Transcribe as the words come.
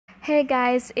Hey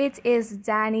guys, it is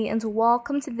Dani and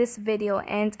welcome to this video,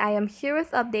 and I am here with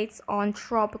updates on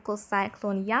tropical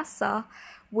cyclone Yasa,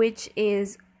 which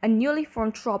is a newly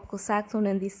formed tropical cyclone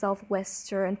in the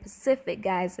southwestern Pacific,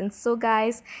 guys. And so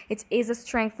guys, it is a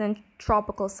strengthened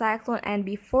tropical cyclone, and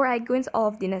before I go into all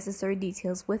of the necessary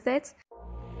details with it,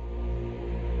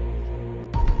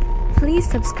 please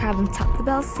subscribe and tap the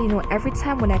bell so you know every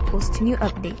time when I post a new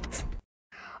update.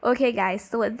 Okay guys,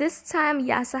 so at this time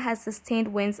Yasa has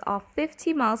sustained winds of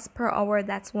 50 miles per hour,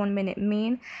 that's 1 minute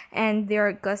mean, and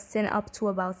they're gusting up to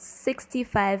about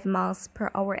 65 miles per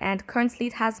hour, and currently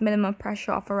it has minimum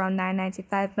pressure of around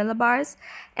 995 millibars,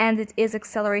 and it is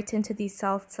accelerating to the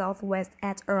south-southwest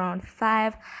at around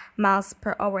 5 miles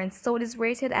per hour, and so it is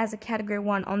rated as a category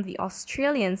 1 on the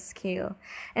Australian scale.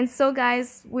 And so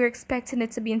guys, we're expecting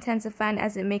it to be intensifying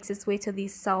as it makes its way to the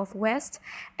southwest,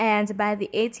 and by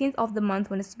the 18th of the month,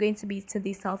 when it's going to be to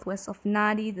the southwest of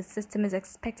Dani'i, the system is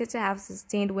expected to have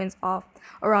sustained winds of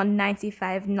around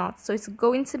 95 knots. So it's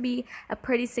going to be a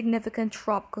pretty significant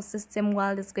tropical system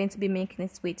while it's going to be making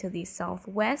its way to the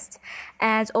southwest,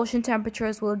 and ocean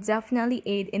temperatures will definitely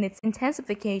aid in its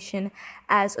intensification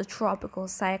as a tropical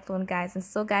cyclone, guys. And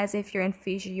so guys, if you're in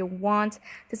Fiji, you want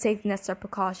to take the necessary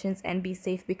precautions and be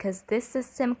safe, because this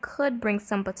system could bring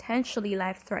some potentially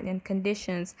life-threatening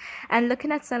conditions. And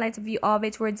looking at satellite view of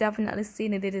it, we're definitely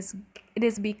seeing it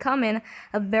is becoming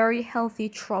a very healthy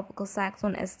tropical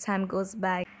cyclone as time goes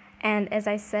by. And as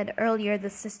I said earlier, the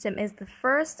system is the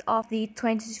first of the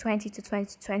 2020 to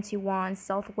 2021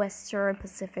 Southwestern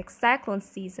Pacific cyclone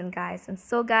season, guys. And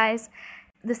so guys,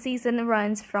 the season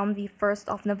runs from the 1st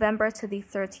of November to the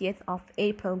 30th of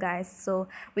April, guys. So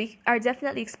we are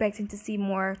definitely expecting to see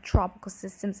more tropical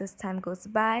systems as time goes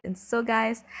by. And so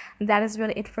guys, that is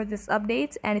really it for this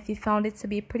update. And if you found it to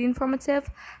be pretty informative,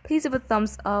 please give a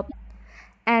thumbs up.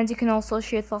 And you can also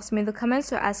share thoughts with me in the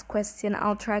comments or ask questions.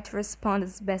 I'll try to respond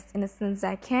as best innocent as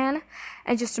I can.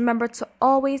 And just remember to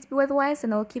always be weatherwise,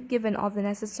 and I'll keep giving all the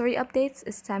necessary updates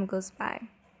as time goes by.